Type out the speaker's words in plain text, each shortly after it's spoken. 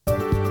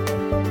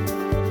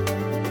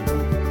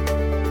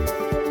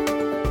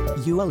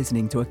You are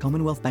listening to a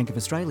Commonwealth Bank of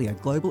Australia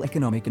Global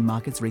Economic and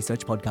Markets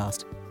Research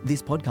podcast.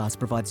 This podcast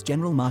provides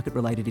general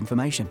market-related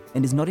information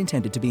and is not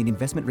intended to be an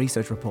investment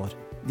research report.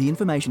 The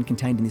information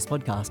contained in this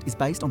podcast is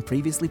based on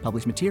previously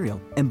published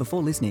material, and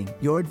before listening,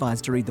 you're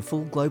advised to read the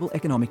full Global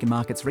Economic and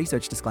Markets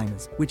Research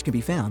disclaimers, which can be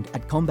found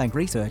at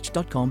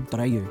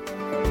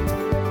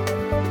commbankresearch.com.au.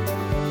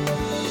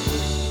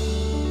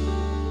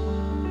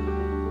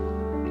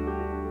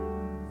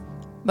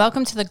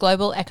 Welcome to the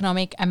Global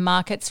Economic and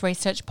Markets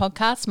Research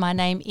Podcast. My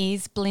name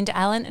is Belinda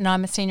Allen and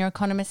I'm a senior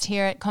economist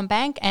here at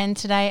CommBank, and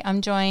today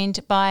I'm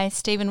joined by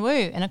Stephen Wu,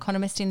 an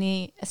economist in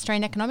the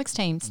Australian economics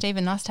team.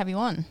 Stephen, nice to have you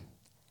on.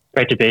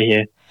 Great to be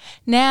here.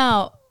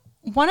 Now,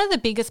 one of the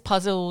biggest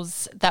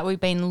puzzles that we've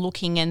been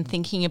looking and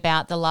thinking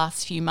about the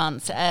last few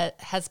months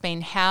has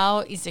been how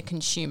is a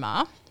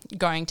consumer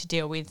going to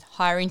deal with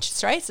higher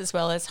interest rates as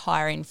well as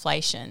higher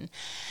inflation.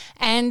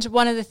 And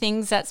one of the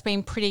things that's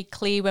been pretty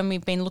clear when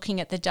we've been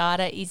looking at the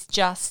data is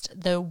just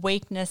the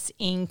weakness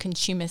in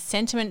consumer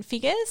sentiment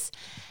figures,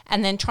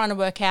 and then trying to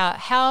work out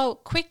how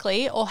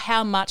quickly or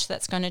how much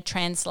that's going to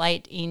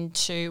translate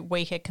into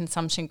weaker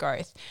consumption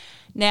growth.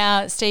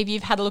 Now, Steve,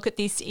 you've had a look at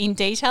this in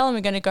detail and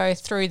we're going to go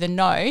through the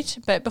note,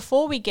 but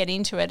before we get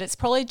into it, it's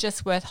probably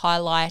just worth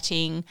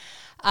highlighting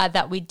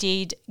that we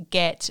did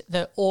get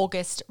the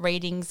August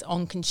readings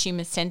on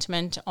consumer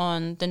sentiment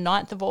on the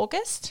 9th of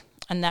August,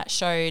 and that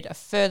showed a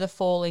further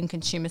fall in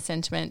consumer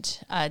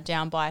sentiment,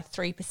 down by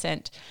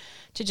 3%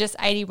 to just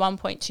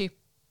 81.2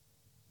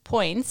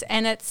 points,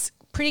 and it's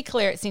pretty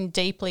clear it's in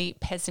deeply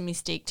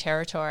pessimistic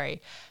territory.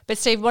 But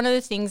Steve, one of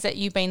the things that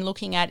you've been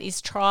looking at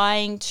is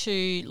trying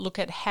to look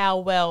at how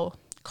well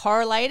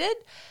correlated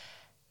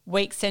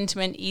weak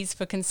sentiment is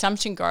for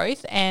consumption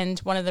growth, and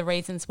one of the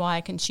reasons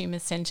why consumer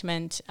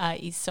sentiment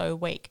is so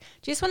weak.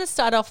 Do you just want to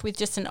start off with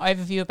just an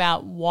overview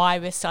about why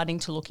we're starting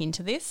to look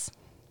into this?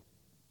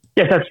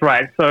 Yes, that's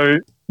right. So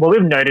what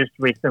we've noticed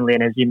recently,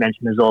 and as you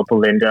mentioned as well,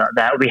 Belinda,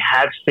 that we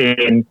have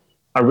seen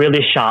a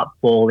really sharp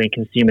fall in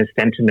consumer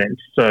sentiment.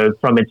 So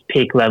from its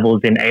peak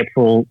levels in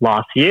April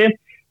last year,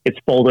 it's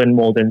fallen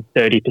more than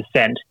 30%.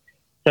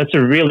 That's a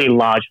really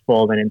large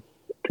fall, and it's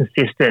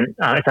consistent,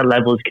 at that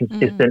level is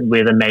consistent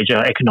with a major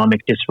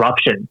economic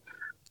disruption.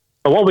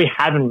 But what we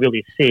haven't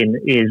really seen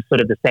is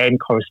sort of the same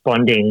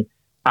corresponding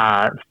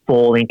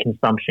fall in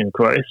consumption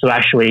growth. So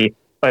actually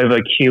over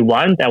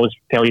Q1, that was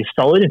fairly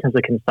solid in terms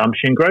of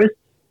consumption growth,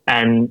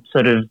 and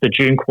sort of the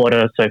June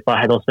quarter so far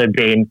has also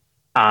been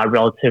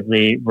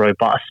relatively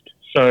robust.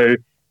 So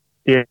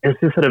there's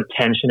this sort of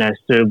tension as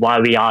to why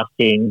we are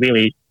seeing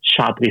really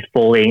sharply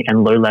falling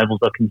and low levels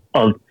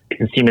of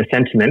consumer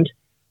sentiment,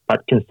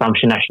 but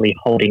consumption actually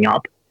holding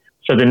up.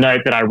 So the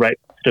note that I wrote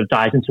sort of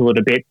dives into a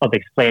little bit of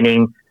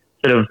explaining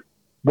sort of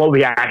what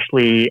we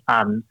actually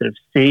sort of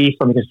see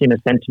from the consumer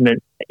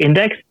sentiment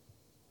index,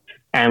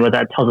 and whether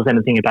that tells us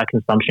anything about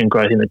consumption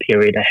growth in the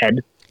period ahead.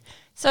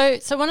 So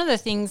one of the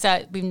things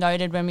that we've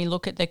noted when we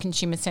look at the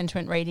consumer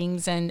sentiment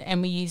readings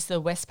and we use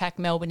the Westpac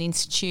Melbourne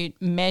Institute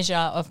measure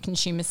of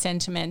consumer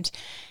sentiment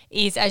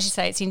is, as you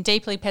say, it's in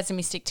deeply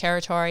pessimistic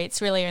territory. It's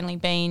really only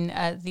been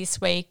this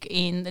week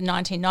in the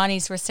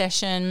 1990s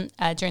recession,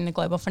 during the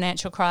global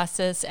financial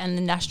crisis and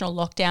the national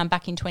lockdown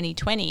back in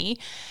 2020.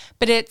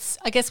 But it's,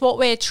 I guess what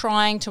we're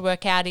trying to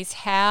work out is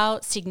how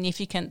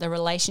significant the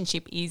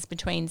relationship is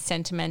between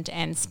sentiment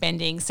and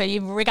spending. So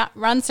you've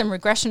run some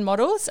regression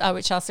models,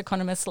 which us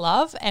economists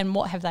love, and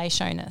what have they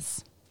shown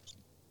us?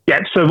 Yeah,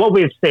 so what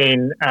we've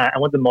seen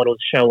and what the models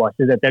show us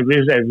is that there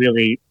is a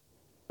really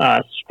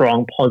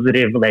strong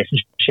positive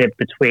relationship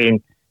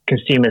between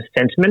consumer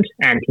sentiment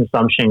and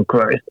consumption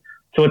growth.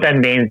 So what that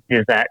means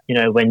is that, you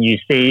know, when you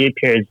see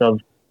periods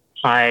of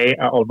high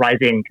or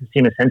rising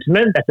consumer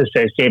sentiment, that's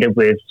associated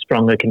with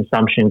stronger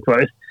consumption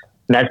growth.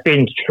 And that's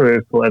been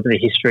true for over the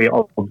history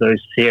of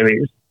those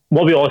series.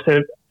 What we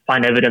also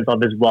find evidence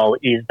of as well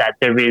is that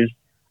there is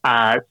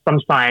some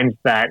signs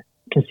that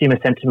consumer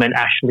sentiment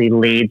actually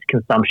leads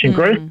consumption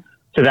growth.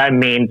 So that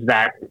means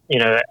that, you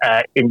know,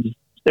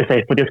 let's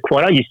say for this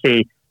quarter, you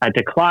see a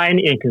decline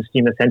in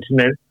consumer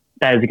sentiment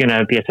that is going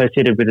to be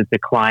associated with a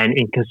decline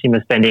in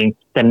consumer spending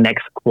the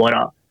next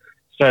quarter.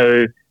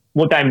 So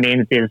what that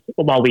means is,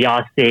 while we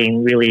are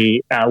seeing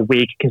really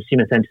weak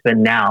consumer sentiment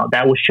now,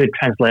 that should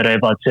translate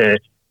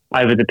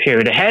over the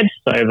period ahead,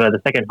 so over the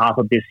second half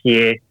of this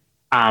year,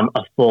 a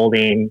fall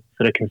in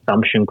sort of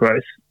consumption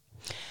growth.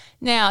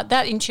 Now,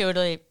 that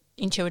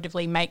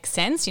intuitively makes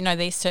sense. You know,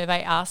 these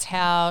survey asks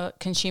how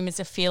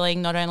consumers are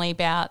feeling not only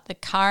about the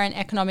current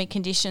economic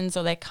conditions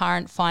or their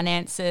current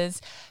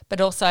finances, but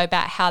also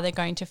about how they're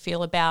going to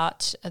feel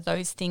about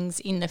those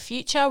things in the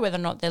future, whether or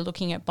not they're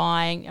looking at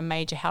buying a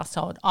major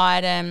household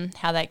item,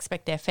 how they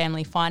expect their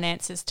family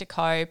finances to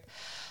cope,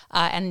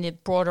 and the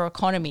broader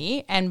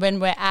economy. And when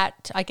we're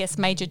at, I guess,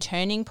 major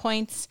turning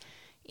points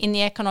in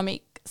the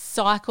economic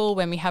cycle,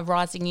 when we have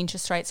rising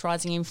interest rates,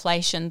 rising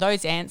inflation,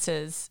 those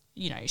answers,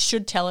 you know,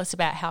 should tell us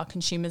about how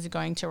consumers are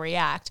going to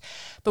react.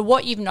 But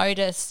what you've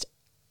noticed,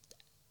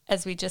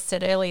 as we just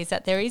said earlier, is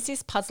that there is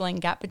this puzzling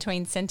gap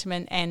between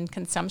sentiment and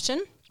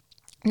consumption.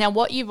 Now,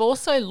 what you've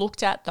also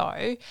looked at,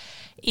 though,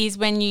 is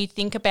when you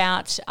think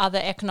about other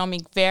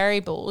economic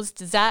variables,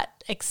 does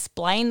that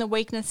explain the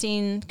weakness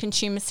in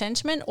consumer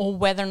sentiment or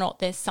whether or not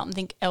there's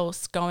something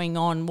else going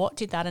on? What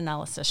did that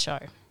analysis show?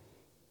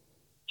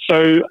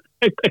 So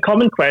a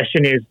common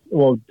question is,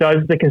 well, does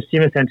the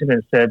consumer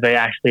sentiment survey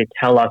actually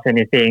tell us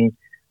anything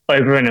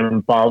over and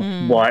above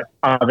what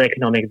other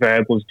economic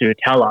variables do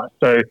tell us?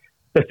 So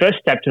the first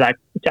step to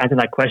answer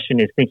that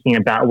question is thinking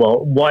about,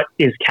 well, what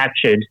is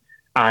captured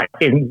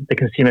in the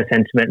consumer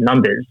sentiment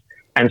numbers?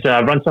 And so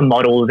I've run some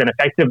models and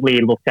effectively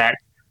looked at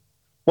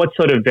what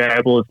sort of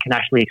variables can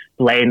actually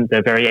explain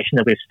the variation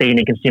that we've seen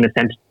in consumer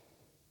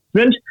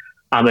sentiment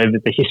over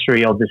the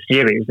history of the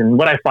series. And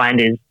what I find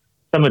is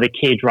some of the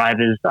key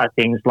drivers are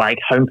things like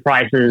home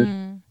prices,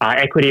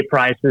 equity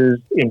prices,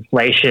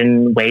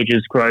 inflation,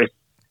 wages growth.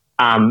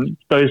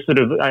 Those sort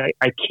of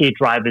are key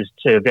drivers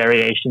to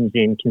variations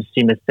in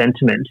consumer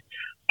sentiment.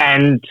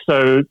 And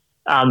so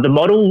the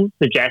model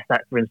suggests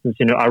that, for instance,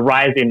 a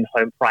rise in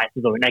home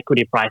prices or in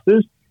equity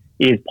prices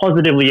is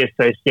positively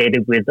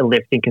associated with a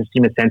lift in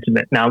consumer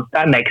sentiment. Now,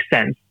 that makes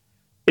sense.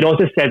 It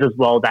also says as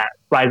well that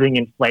rising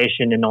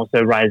inflation and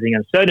also rising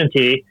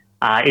uncertainty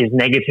is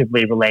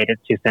negatively related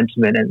to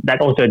sentiment, and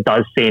that also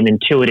does seem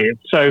intuitive.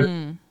 So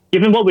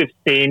given what we've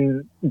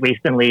seen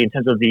recently in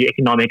terms of the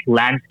economic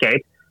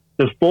landscape,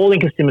 the fall in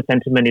consumer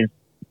sentiment is,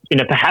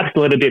 perhaps a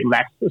little bit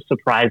less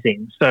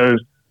surprising. So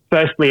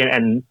firstly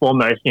and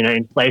foremost,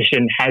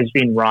 inflation has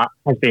been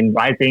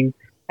rising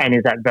and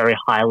is at very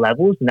high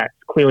levels, and that's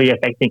clearly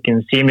affecting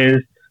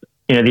consumers.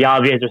 The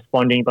RBA is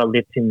responding by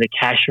lifting the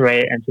cash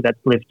rate, and so that's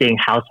lifting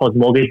household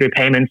mortgage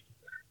repayments.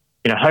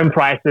 Home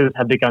prices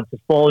have begun to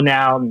fall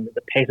now, and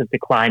the pace of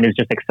decline is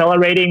just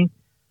accelerating.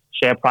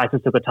 Share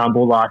prices took a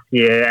tumble last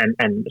year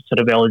and sort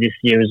of early this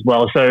year as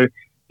well. So,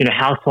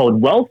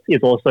 household wealth is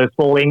also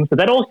falling. So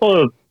that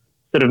also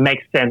sort of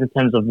makes sense in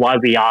terms of why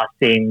we are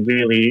seeing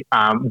really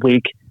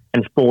weak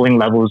and falling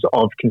levels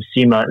of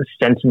consumer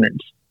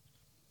sentiment.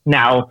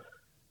 Now,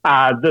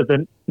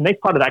 the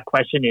next part of that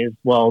question is,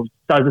 well,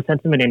 does the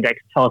sentiment index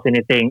tell us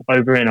anything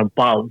over and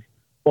above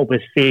what we're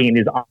seeing in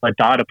these other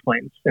data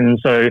points? And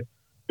so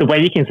the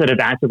way you can sort of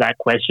answer that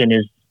question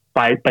is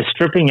by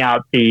stripping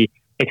out the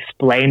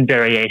explained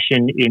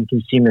variation in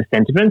consumer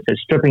sentiment, so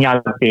stripping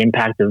out the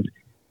impact of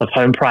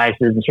home prices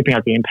and stripping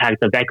out the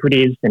impact of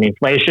equities and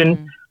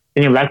inflation,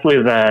 then you're left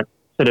with a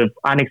sort of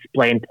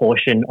unexplained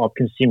portion of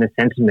consumer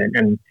sentiment.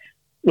 And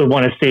we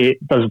want to see,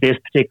 does this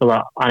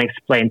particular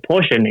unexplained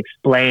portion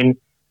explain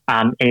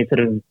any sort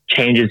of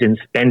changes in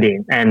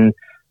spending? And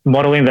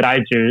modeling that I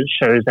do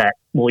shows that,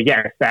 well,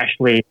 yes,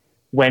 actually,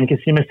 when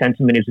consumer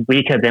sentiment is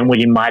weaker than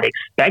what you might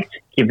expect,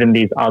 given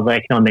these other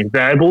economic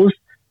variables,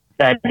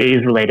 that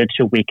is related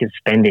to weaker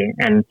spending.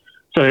 And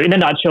so in a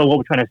nutshell, what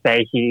we're trying to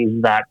say here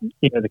is that,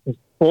 the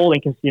fall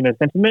in consumer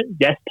sentiment,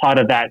 yes, part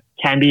of that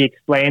can be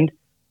explained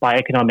by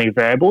economic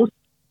variables.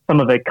 Some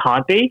of it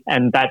can't be,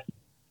 and that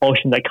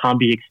portion that can't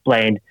be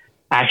explained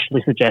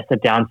actually suggests a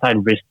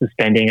downside risk to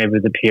spending over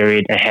the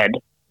period ahead.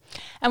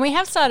 And we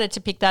have started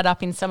to pick that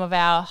up in some of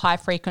our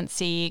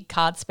high-frequency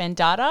card spend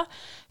data.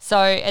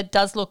 So it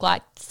does look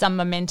like some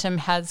momentum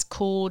has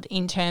cooled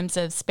in terms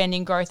of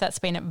spending growth. That's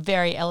been at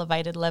very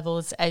elevated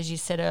levels, as you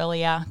said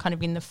earlier, kind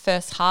of in the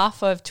first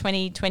half of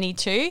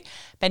 2022.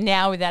 But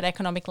now with that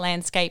economic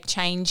landscape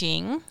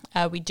changing,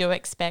 we do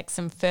expect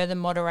some further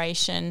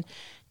moderation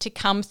to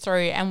come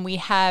through. And we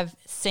have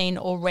seen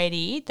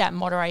already that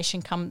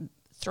moderation come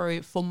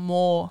through for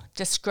more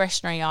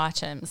discretionary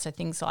items, so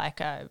things like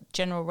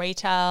general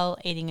retail,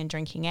 eating and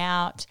drinking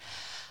out,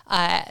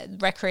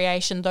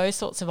 recreation, those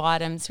sorts of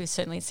items. We've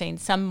certainly seen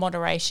some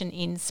moderation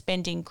in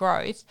spending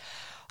growth.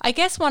 I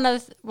guess one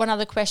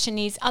other question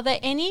is, are there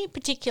any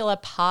particular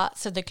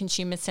parts of the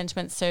consumer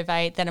sentiment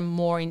survey that are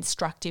more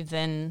instructive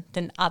than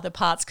other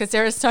parts? Because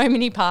there are so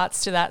many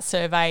parts to that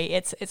survey,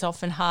 it's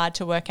often hard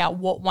to work out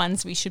what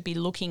ones we should be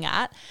looking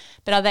at.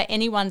 But are there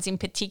any ones in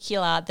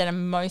particular that are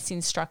most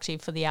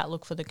instructive for the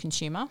outlook for the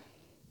consumer?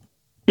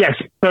 Yes,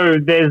 so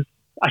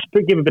I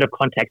should give a bit of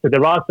context. So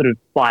there are sort of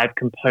 5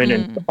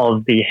 components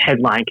of the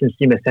headline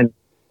consumer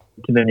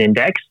sentiment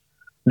index.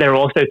 There are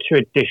also 2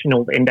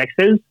 additional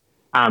indexes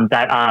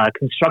that are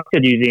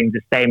constructed using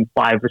the same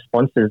 5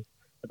 responses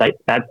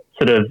that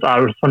sort of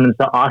respondents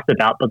are asked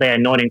about, but they are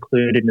not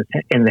included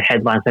in the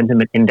headline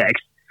sentiment index.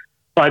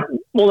 But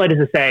all that is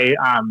to say,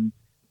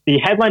 the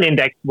headline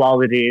index, while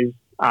it is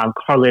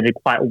correlated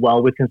quite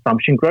well with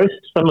consumption growth,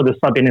 some of the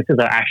sub-indexes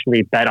are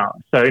actually better.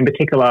 So in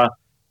particular,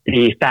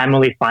 the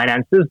family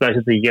finances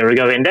versus the year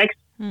ago index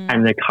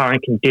and the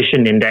current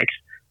condition index,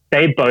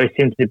 they both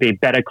seem to be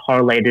better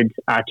correlated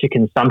to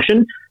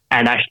consumption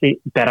and actually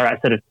better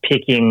at sort of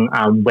picking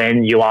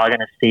when you are going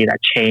to see that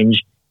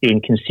change in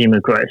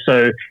consumer growth.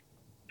 So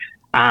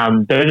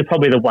those are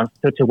probably the ones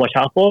to watch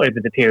out for over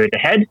the period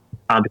ahead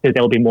because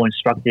they'll be more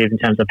instructive in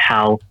terms of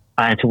how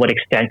and to what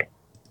extent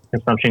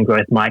consumption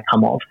growth might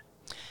come off.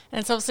 And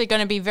it's obviously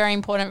going to be very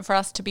important for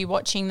us to be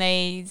watching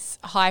these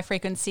high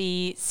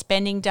frequency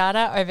spending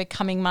data over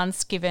coming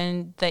months,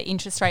 given the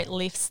interest rate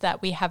lifts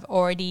that we have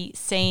already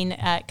seen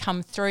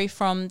come through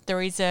from the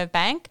Reserve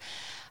Bank.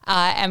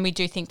 And we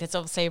do think there's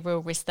obviously a real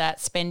risk that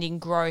spending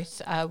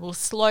growth will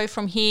slow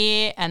from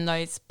here and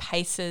those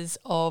paces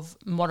of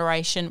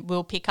moderation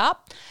will pick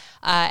up.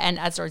 And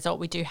as a result,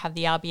 we do have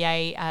the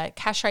RBA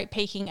cash rate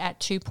peaking at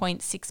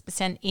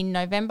 2.6% in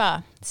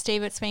November.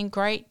 Steve, it's been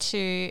great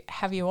to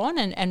have you on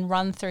and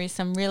run through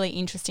some really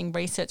interesting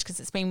research, because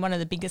it's been one of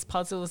the biggest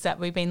puzzles that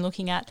we've been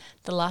looking at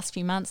the last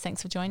few months.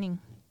 Thanks for joining.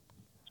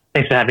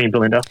 Thanks for having me,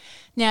 Belinda.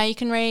 Now, you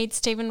can read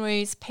Stephen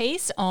Wu's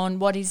piece on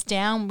what is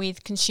down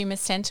with consumer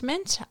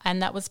sentiment,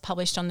 and that was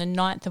published on the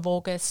 9th of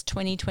August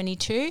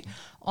 2022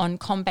 on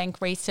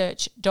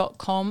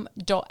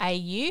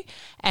commbankresearch.com.au.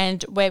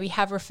 And where we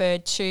have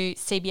referred to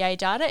CBA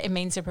data, it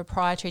means the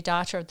proprietary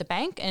data of the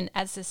bank. And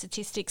as the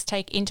statistics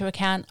take into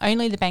account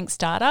only the bank's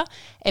data,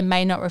 it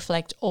may not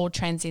reflect all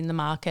trends in the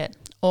market.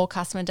 All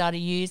customer data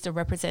used or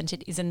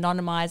represented is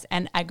anonymised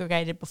and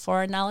aggregated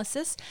before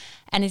analysis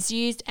and is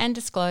used and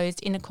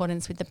disclosed in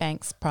accordance with the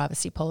bank's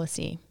privacy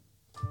policy.